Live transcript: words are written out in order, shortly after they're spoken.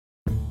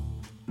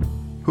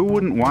Who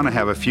wouldn't want to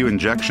have a few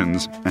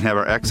injections and have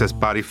our excess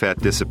body fat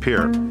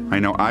disappear? I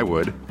know I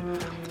would.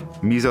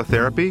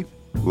 Mesotherapy?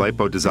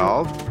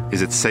 Lipo-dissolve?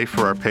 Is it safe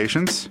for our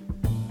patients?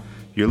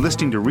 You're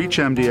listening to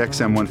ReachMD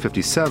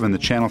XM157, the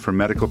channel for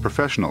medical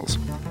professionals.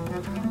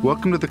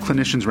 Welcome to the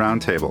Clinicians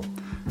Roundtable.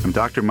 I'm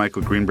Dr.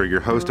 Michael Greenberg,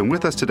 your host, and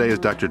with us today is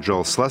Dr.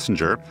 Joel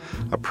Schlesinger,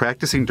 a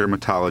practicing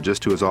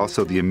dermatologist who is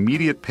also the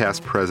immediate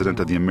past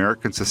president of the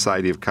American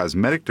Society of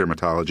Cosmetic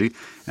Dermatology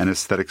and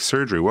Aesthetic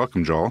Surgery.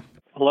 Welcome, Joel.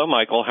 Hello,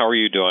 Michael. How are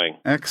you doing?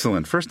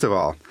 Excellent. First of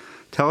all,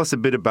 tell us a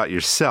bit about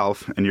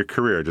yourself and your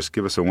career. Just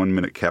give us a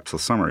 1-minute capsule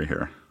summary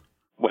here.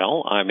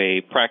 Well, I'm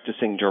a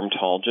practicing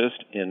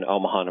dermatologist in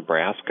Omaha,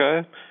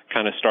 Nebraska.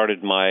 Kind of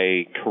started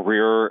my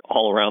career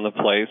all around the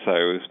place.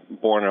 I was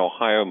born in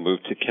Ohio,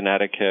 moved to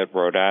Connecticut,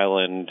 Rhode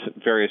Island,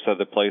 various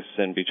other places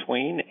in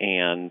between,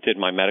 and did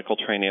my medical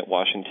training at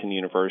Washington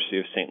University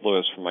of St.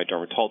 Louis for my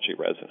dermatology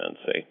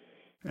residency.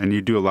 And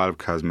you do a lot of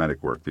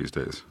cosmetic work these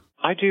days.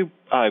 I do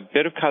a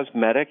bit of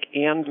cosmetic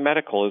and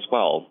medical as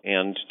well,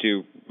 and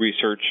do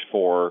research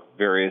for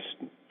various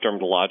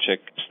dermatologic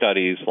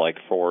studies like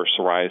for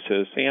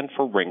psoriasis and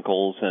for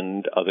wrinkles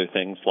and other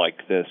things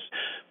like this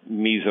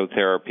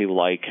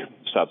mesotherapy-like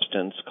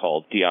substance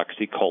called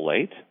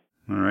deoxycholate.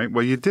 All right.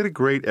 Well, you did a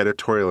great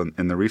editorial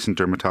in the recent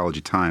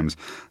Dermatology Times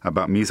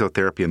about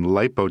mesotherapy and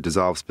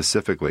lipo-dissolve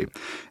specifically.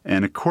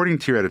 And according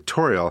to your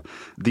editorial,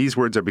 these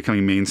words are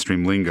becoming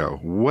mainstream lingo.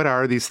 What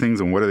are these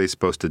things and what are they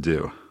supposed to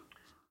do?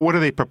 What do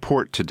they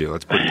purport to do?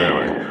 Let's put it that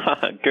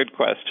way. Good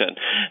question.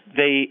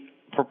 They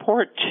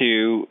purport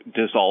to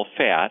dissolve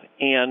fat,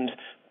 and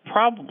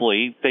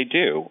probably they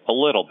do a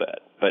little bit,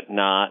 but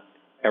not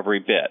every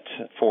bit.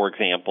 For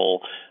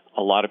example,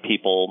 a lot of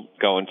people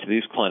go into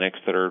these clinics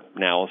that are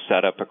now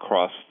set up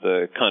across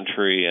the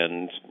country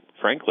and,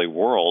 frankly,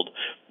 world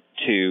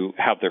to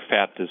have their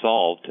fat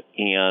dissolved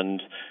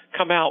and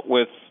come out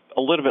with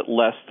a little bit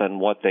less than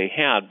what they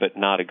had, but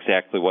not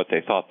exactly what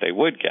they thought they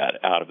would get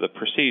out of the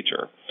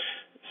procedure.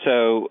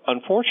 So,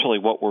 unfortunately,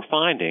 what we're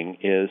finding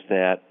is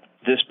that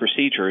this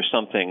procedure is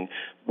something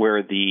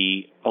where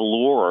the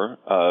allure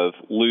of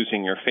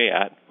losing your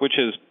fat, which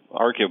is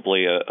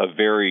arguably a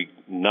very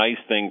nice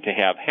thing to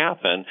have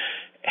happen,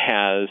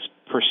 has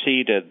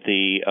preceded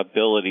the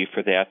ability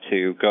for that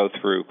to go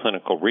through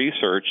clinical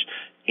research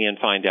and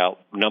find out,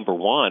 number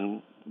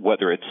one,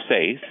 whether it's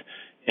safe,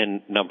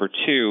 and number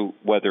two,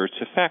 whether it's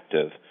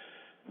effective.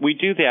 We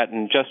do that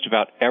in just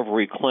about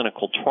every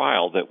clinical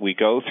trial that we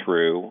go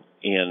through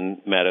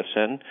in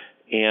medicine,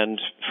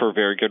 and for a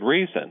very good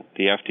reason.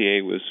 The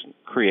FDA was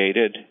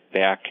created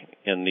back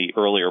in the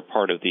earlier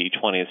part of the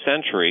 20th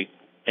century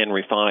and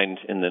refined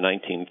in the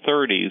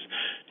 1930s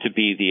to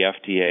be the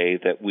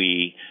FDA that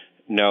we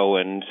know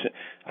and,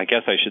 I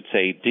guess I should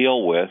say,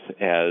 deal with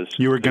as...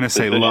 You were going to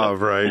say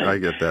love, right? I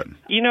get that.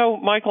 You know,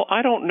 Michael,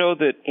 I don't know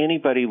that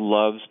anybody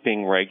loves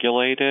being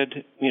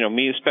regulated. You know,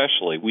 me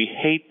especially. We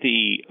hate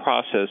the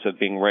process of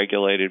being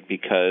regulated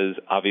because,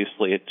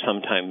 obviously, it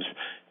sometimes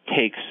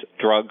takes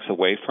drugs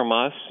away from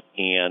us,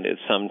 and it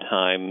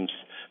sometimes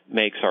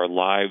makes our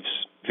lives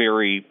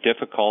very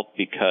difficult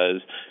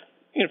because,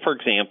 you know, for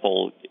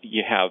example,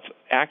 you have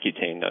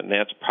Accutane, and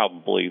that's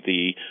probably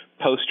the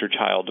poster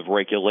child of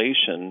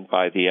regulation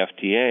by the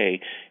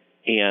FDA,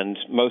 and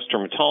most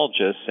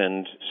dermatologists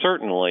and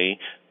certainly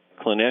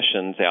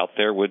clinicians out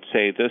there would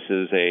say this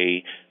is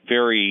a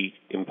very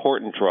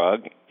important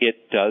drug.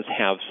 It does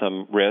have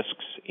some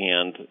risks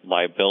and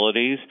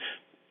liabilities,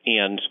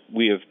 and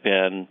we have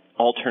been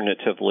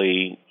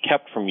alternatively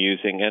kept from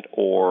using it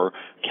or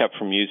kept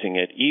from using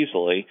it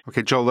easily.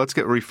 Okay, Joel, let's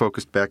get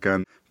refocused back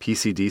on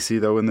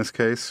PCDC, though, in this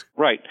case.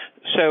 Right.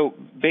 So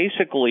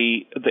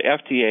basically, the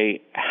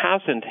FDA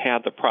hasn't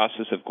had the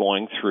process of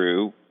going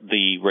through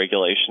the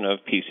regulation of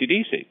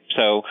PCDC.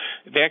 So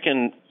back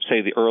in,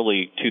 say, the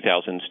early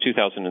 2000s,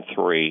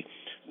 2003,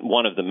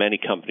 one of the many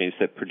companies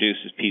that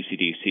produces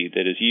PCDC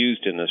that is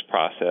used in this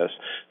process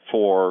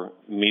for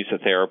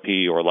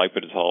mesotherapy or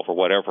lipo-dissolve or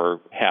whatever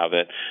have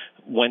it,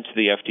 went to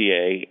the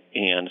FDA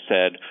and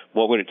said,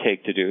 what would it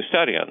take to do a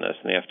study on this?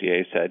 And the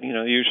FDA said, you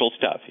know, the usual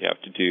stuff. You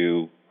have to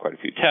do quite a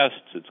few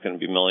tests. It's going to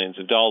be millions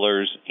of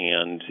dollars,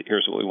 and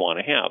here's what we want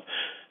to have.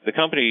 The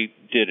company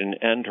did an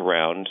end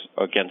around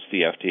against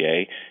the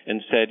FDA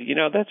and said, you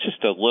know, that's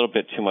just a little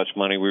bit too much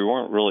money. We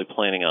weren't really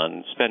planning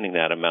on spending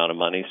that amount of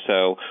money,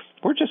 so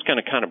we're just going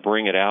to kind of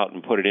bring it out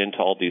and put it into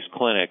all these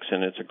clinics,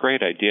 and it's a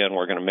great idea, and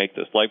we're going to make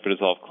this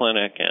lipo-dissolve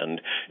clinic, and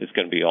it's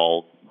going to be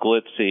all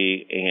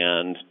glitzy,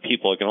 and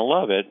people are going to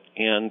love it.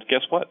 And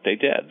guess what? They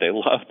did. They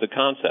loved the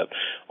concept.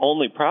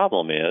 Only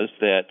problem is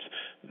that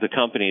the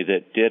company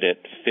that did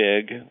it,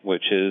 FIG,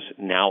 which is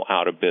now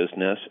out of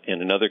business,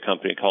 and another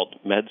company called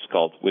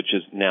MedSculpt, which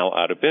is now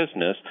out of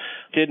business,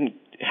 didn't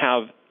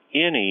have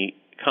any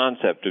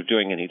concept of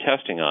doing any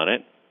testing on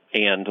it.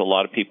 And a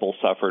lot of people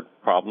suffered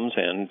problems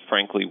and,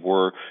 frankly,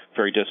 were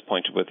very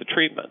disappointed with the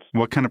treatments.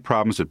 What kind of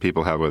problems did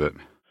people have with it?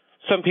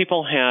 Some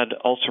people had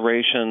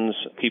ulcerations,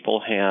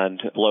 people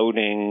had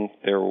bloating,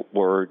 there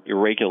were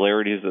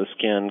irregularities of the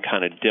skin,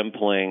 kind of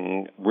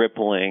dimpling,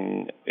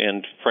 rippling,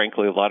 and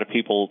frankly, a lot of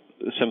people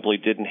simply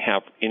didn't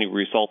have any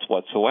results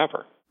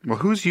whatsoever. Well,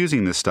 who's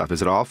using this stuff?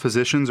 Is it all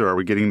physicians, or are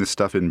we getting this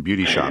stuff in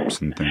beauty shops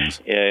and things?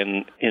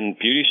 In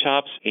beauty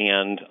shops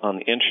and on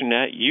the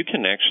Internet, you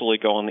can actually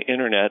go on the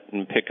Internet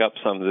and pick up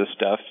some of this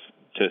stuff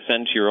to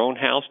send to your own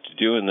house to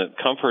do in the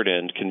comfort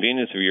and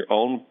convenience of your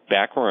own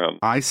back room.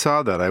 I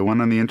saw that. I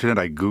went on the Internet,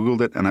 I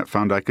Googled it, and I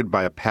found I could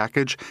buy a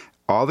package,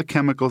 all the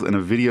chemicals, and a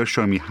video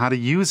showing me how to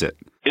use it.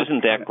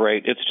 Isn't that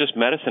great? It's just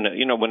medicine.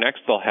 You know,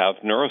 next they'll have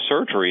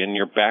neurosurgery in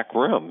your back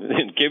room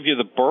and give you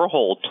the burr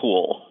hole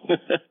tool.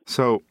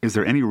 So is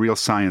there any real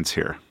science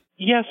here?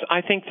 Yes,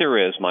 I think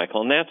there is,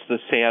 Michael, and that's the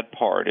sad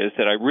part, is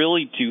that I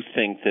really do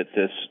think that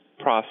this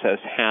process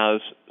has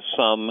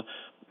some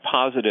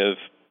positive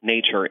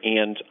nature,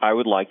 and I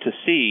would like to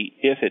see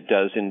if it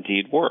does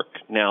indeed work.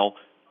 Now,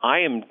 I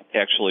am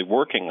actually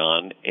working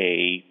on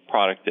a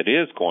product that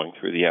is going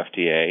through the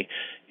FDA.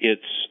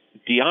 It's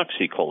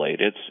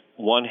deoxycholate. It's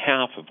one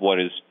half of what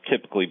is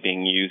typically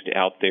being used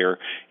out there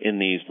in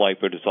these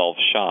LipoDissolve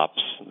shops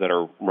that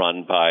are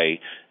run by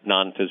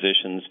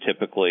non-physicians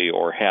typically,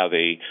 or have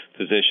a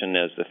physician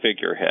as the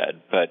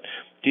figurehead. But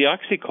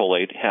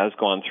deoxycholate has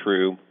gone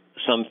through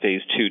some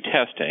phase 2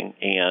 testing,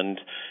 and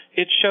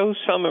it shows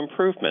some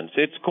improvements.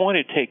 It's going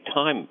to take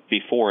time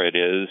before it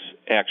is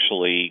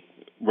actually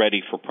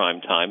ready for prime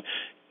time,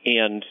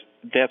 and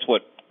that's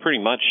what pretty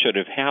much should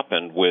have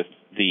happened with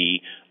the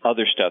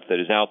other stuff that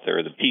is out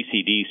there, the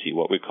PCDC,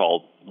 what we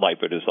call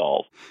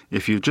LipoDissolve.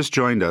 If you've just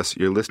joined us,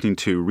 you're listening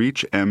to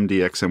Reach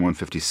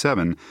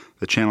MDXM157,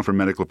 the channel for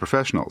medical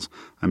professionals.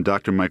 I'm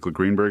Dr. Michael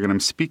Greenberg, and I'm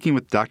speaking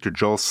with Dr.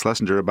 Joel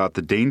Schlesinger about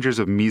the dangers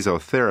of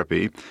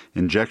mesotherapy,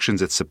 injections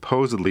that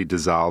supposedly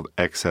dissolve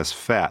excess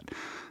fat.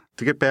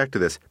 To get back to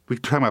this, we're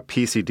talking about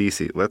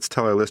PCDC. Let's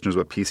tell our listeners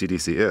what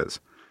PCDC is.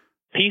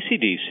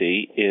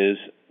 PCDC is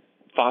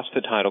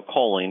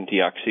phosphatidylcholine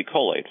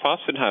deoxycholate.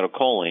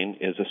 Phosphatidylcholine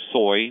is a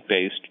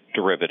soy-based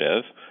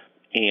derivative,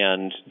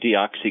 and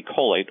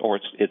deoxycholate, or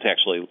it's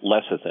actually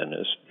lecithin,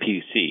 is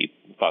PC,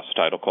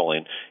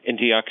 phosphatidylcholine, and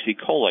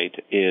deoxycholate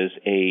is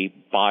a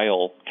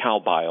cow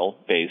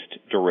bile-based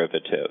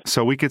derivative.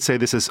 So we could say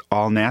this is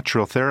all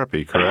natural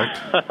therapy, correct?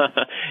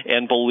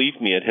 And believe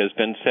me, it has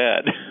been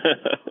said.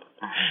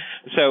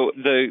 So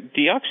the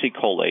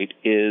deoxycholate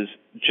is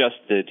just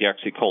the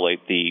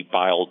deoxycholate, the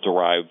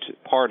bile-derived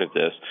part of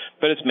this,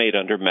 but it's made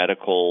under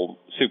medical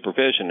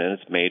supervision, and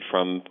it's made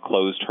from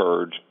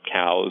closed-herd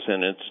cows,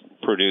 and it's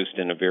produced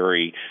in a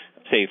very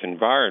safe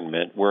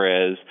environment,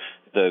 whereas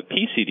the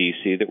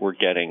PCDC that we're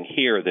getting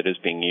here that is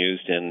being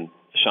used in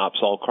shops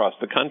all across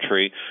the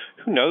country,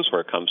 who knows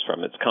where it comes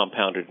from? It's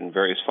compounded in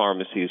various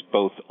pharmacies,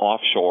 both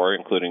offshore,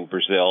 including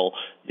Brazil,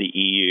 the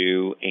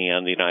EU,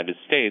 and the United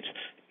States,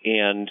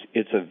 and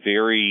it's a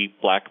very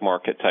black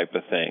market type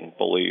of thing,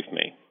 believe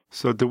me.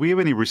 So do we have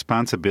any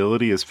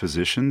responsibility as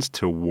physicians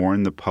to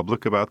warn the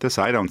public about this?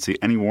 I don't see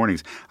any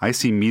warnings. I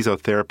see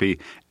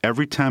mesotherapy.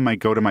 Every time I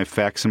go to my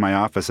fax in my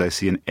office, I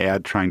see an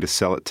ad trying to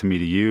sell it to me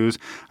to use.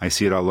 I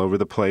see it all over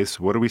the place.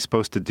 What are we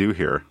supposed to do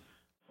here?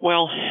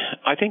 Well,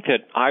 I think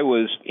that I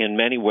was in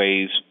many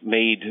ways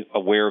made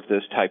aware of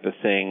this type of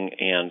thing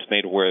and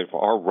made aware of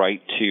our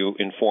right to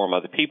inform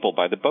other people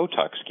by the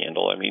Botox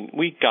scandal. I mean,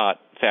 we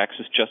got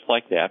faxes just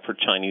like that for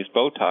Chinese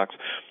Botox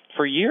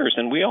for years,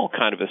 and we all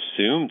kind of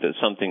assumed that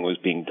something was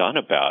being done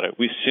about it.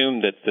 We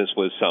assumed that this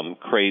was some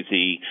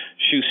crazy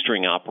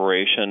shoestring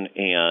operation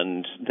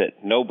and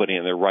that nobody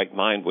in their right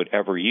mind would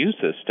ever use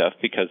this stuff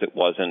because it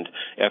wasn't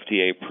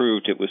FDA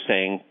approved. It was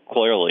saying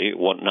clearly,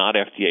 well, not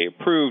FDA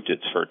approved,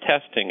 it's for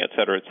testing, et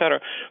cetera, et cetera.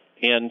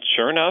 And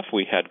sure enough,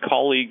 we had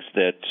colleagues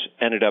that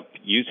ended up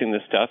using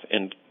this stuff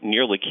and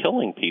nearly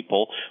killing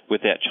people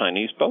with that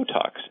Chinese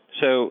Botox.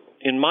 So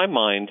in my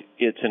mind,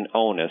 it's an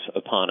onus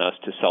upon us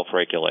to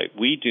self-regulate.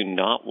 We do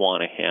not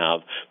want to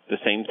have the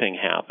same thing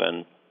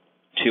happen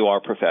to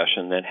our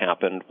profession that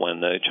happened when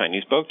the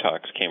Chinese Botox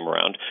came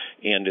around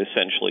and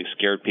essentially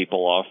scared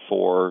people off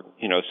for,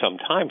 some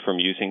time from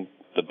using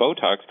the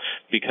Botox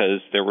because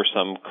there were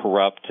some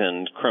corrupt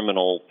and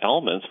criminal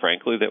elements,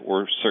 frankly, that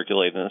were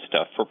circulating this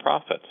stuff for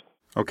profit.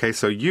 Okay,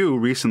 so you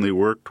recently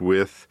worked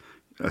with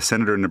a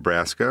senator in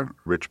Nebraska,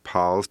 Rich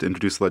Pauls, to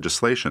introduce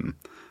legislation.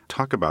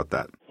 Talk about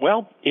that.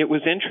 Well, it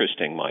was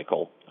interesting,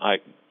 Michael. I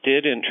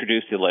did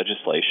introduce the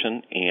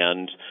legislation,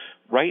 and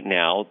right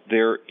now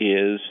there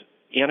is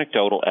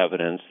anecdotal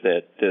evidence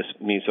that this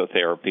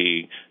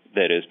mesotherapy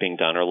that is being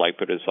done, or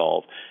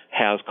LipoDissolve,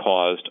 has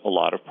caused a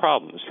lot of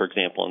problems. For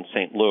example, in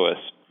St. Louis,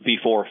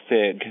 before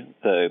FIG,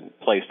 the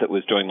place that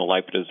was doing the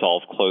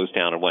LipoDissolve, closed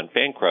down and went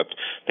bankrupt,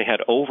 they had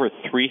over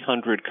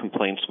 300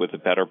 complaints with the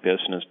Better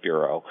Business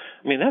Bureau.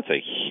 I mean, that's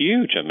a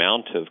huge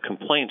amount of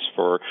complaints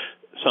for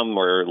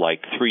somewhere like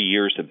 3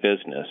 years of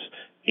business.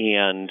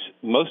 And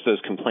most of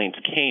those complaints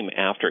came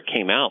after it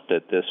came out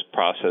that this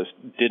process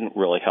didn't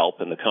really help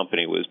and the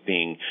company was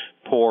being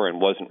poor and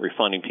wasn't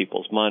refunding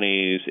people's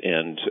monies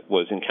and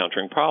was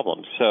encountering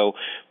problems. So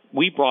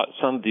we brought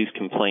some of these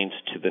complaints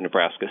to the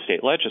Nebraska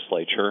State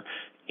Legislature,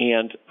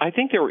 and I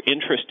think they were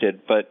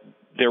interested, but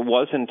there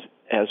wasn't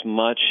as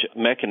much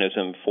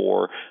mechanism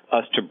for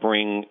us to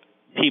bring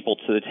people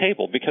to the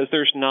table because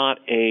there's not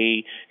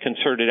a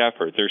concerted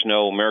effort. There's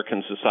no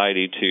American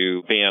Society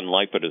to ban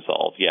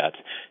Lipodissolve yet.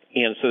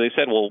 And so they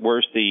said, well,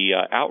 where's the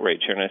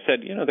outrage here? And I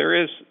said,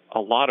 there is a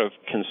lot of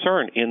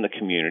concern in the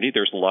community.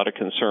 There's a lot of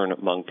concern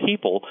among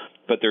people,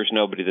 but there's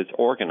nobody that's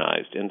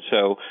organized. And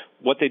so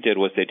what they did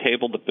was they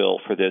tabled the bill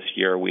for this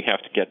year. We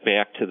have to get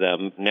back to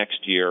them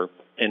next year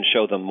and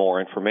show them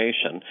more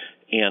information.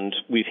 And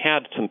we've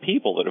had some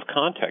people that have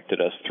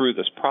contacted us through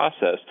this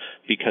process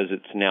because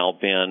it's now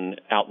been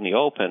out in the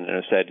open and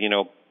have said,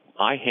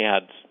 I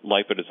had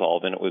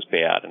Lipodissolve and it was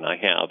bad, and I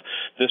have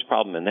this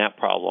problem and that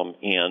problem.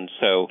 And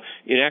so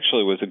it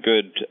actually was a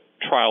good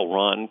trial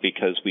run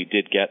because we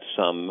did get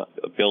some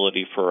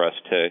ability for us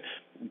to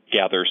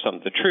gather some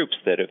of the troops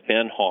that have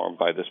been harmed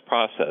by this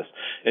process.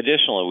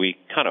 Additionally, we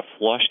kind of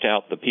flushed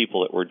out the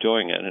people that were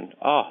doing it. And,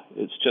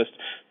 it's just,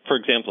 for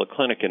example, a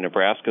clinic in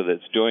Nebraska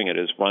that's doing it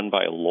is run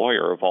by a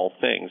lawyer of all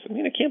things. I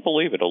mean, I can't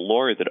believe it. A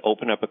lawyer that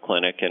opened up a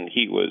clinic, and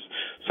he was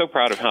so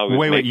proud of how he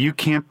was Wait, you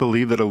can't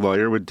believe that a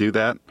lawyer would do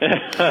that?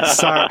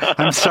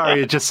 I'm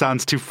sorry, it just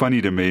sounds too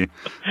funny to me.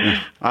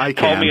 I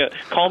can.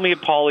 Call me a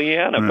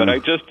Pollyanna, but I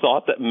just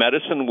thought that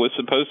medicine was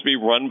supposed to be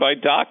run by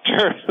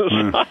doctors.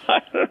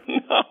 I don't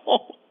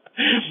know.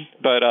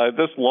 But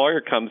this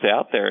lawyer comes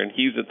out there, and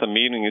he's at the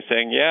meeting and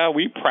saying,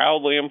 we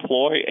proudly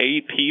employ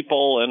 8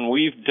 people, and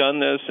we've done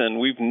this, and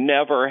we've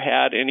never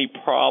had any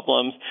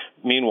problems.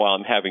 Meanwhile,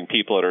 I'm having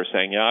people that are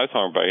saying, I was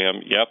harmed by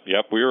him.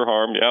 Yep, we were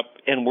harmed, yep.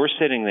 And we're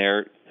sitting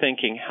there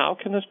thinking, how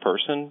can this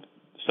person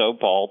so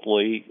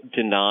baldly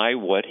deny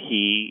what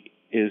he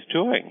is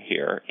doing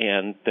here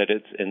and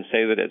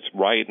say that it's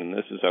right and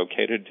this is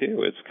okay to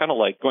do? It's kind of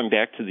like going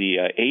back to the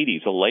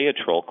 80s, a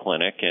Laetrile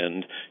clinic,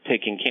 and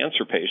taking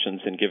cancer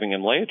patients and giving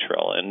them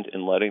Laetrile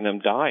and letting them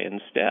die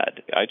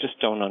instead. I just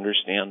don't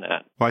understand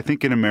that. Well, I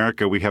think in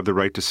America we have the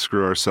right to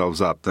screw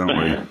ourselves up, don't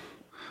we?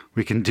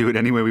 We can do it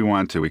any way we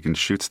want to. We can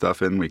shoot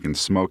stuff in, we can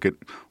smoke it,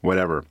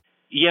 whatever.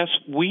 Yes,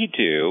 we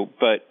do,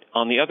 but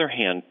on the other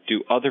hand,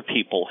 do other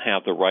people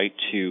have the right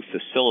to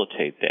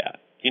facilitate that?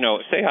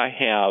 Say I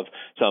have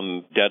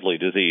some deadly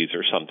disease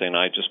or something,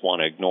 I just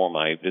want to ignore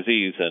my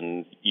disease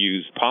and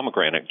use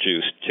pomegranate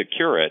juice to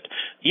cure it.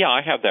 Yeah,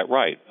 I have that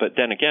right. But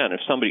then again, if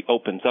somebody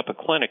opens up a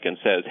clinic and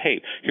says,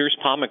 hey, here's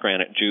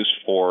pomegranate juice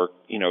for,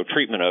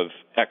 treatment of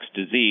X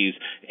disease,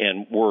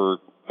 and we're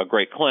a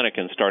great clinic,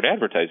 and start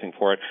advertising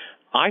for it,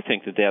 I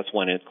think that that's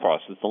when it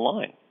crosses the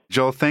line.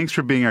 Joel, thanks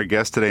for being our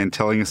guest today and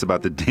telling us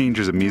about the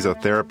dangers of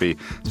mesotherapy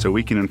so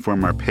we can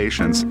inform our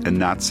patients and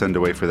not send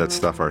away for that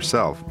stuff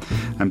ourselves.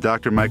 I'm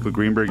Dr. Michael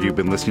Greenberg. You've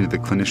been listening to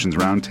the Clinicians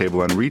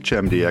Roundtable on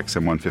ReachMD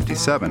XM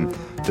 157,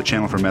 the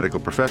channel for medical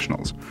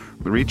professionals.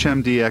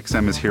 ReachMD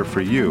XM is here for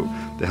you,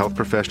 the health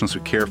professionals who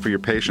care for your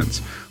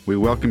patients. We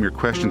welcome your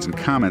questions and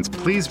comments.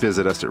 Please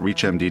visit us at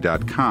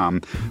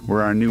reachmd.com,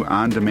 where our new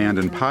on-demand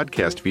and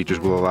podcast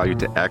features will allow you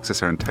to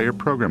access our entire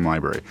program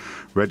library.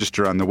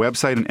 Register on the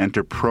website and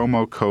enter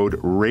promo code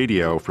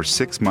RADIO for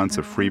 6 months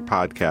of free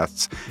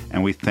podcasts,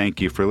 and we thank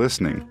you for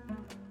listening.